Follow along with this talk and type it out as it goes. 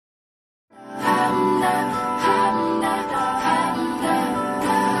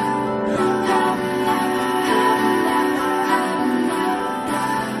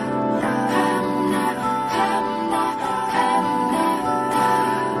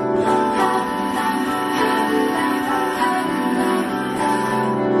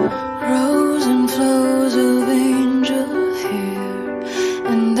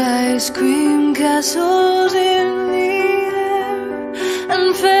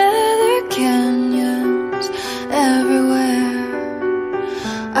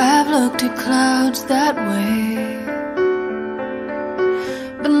clouds that way,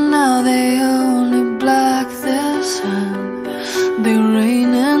 but now they only block the sun. They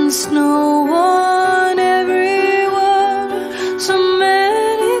rain and snow on everyone. So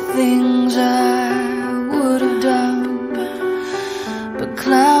many things I would have done, but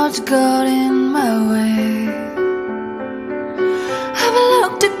clouds got in my way. I've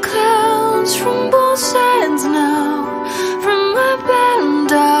looked at clouds from both sides now, from up and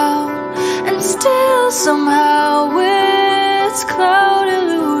down, and still somehow it's cloud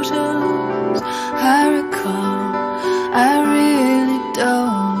illusions I recall. I really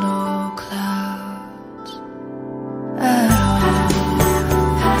don't know clouds at all.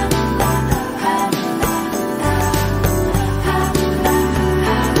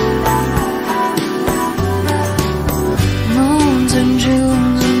 Moons and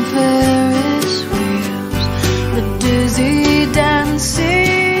Junes and Ferris wheels, the dizzy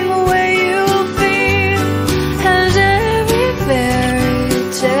dancing way you feel, as every fairy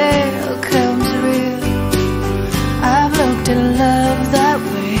tale comes real. I've looked at love that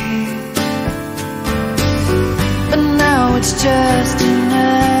way, but now it's just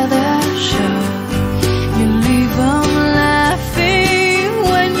another show. You leave them laughing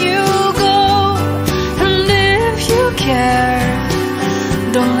when you go, and if you care,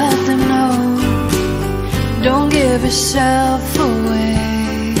 don't let them know. Don't give yourself away.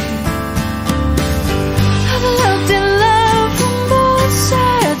 I've looked at love from both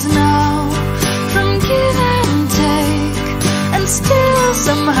sides now, from give and take, and still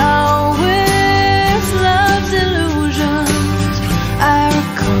somehow with love's illusions I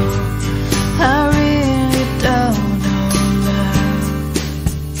recall. I really don't know love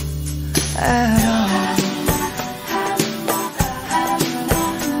at all.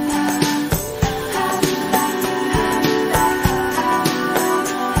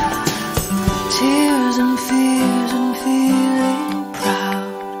 Tears and fears and feeling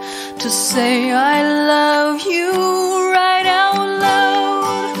proud to say I love you right out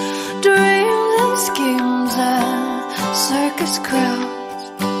loud. Dreams and schemes and circus crowds,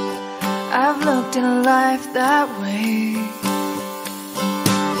 I've looked at life that way,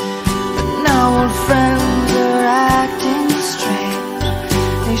 but now old friends are acting strange.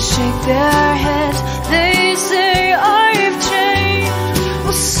 They shake their heads, they say I've changed.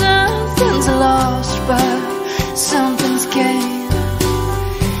 Well, something's lost, but something's gained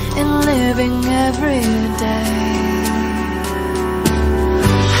in living every day.